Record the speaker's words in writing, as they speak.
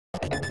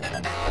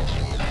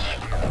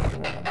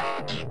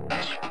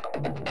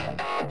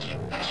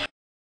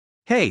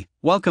Hey,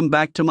 welcome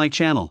back to my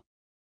channel.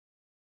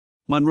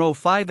 Monroe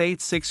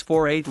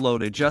 58648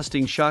 Load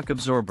Adjusting Shock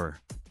Absorber.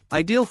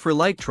 Ideal for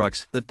light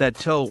trucks that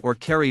tow or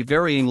carry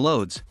varying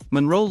loads.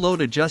 Monroe load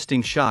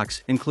adjusting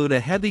shocks include a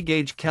heavy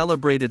gauge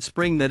calibrated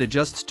spring that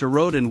adjusts to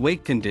road and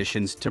weight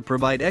conditions to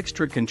provide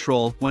extra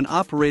control when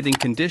operating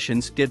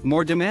conditions get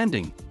more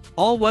demanding.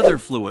 All-weather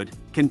fluid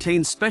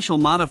contains special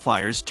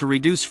modifiers to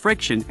reduce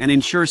friction and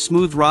ensure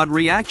smooth rod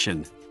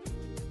reaction.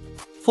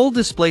 Full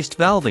displaced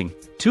valving.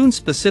 Tuned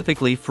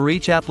specifically for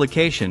each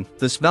application,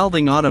 this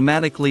valving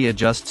automatically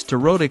adjusts to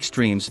road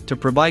extremes to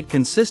provide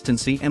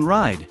consistency and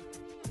ride.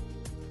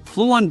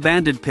 Fluon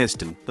banded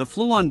piston. The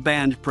Fluon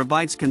band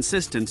provides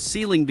consistent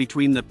sealing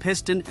between the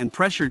piston and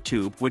pressure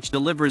tube, which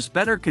delivers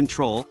better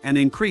control and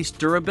increased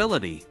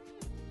durability.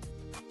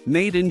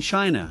 Made in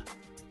China.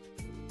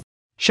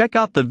 Check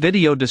out the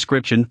video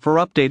description for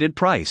updated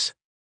price.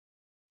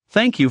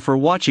 Thank you for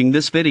watching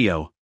this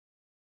video.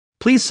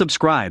 Please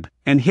subscribe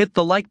and hit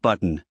the like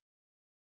button.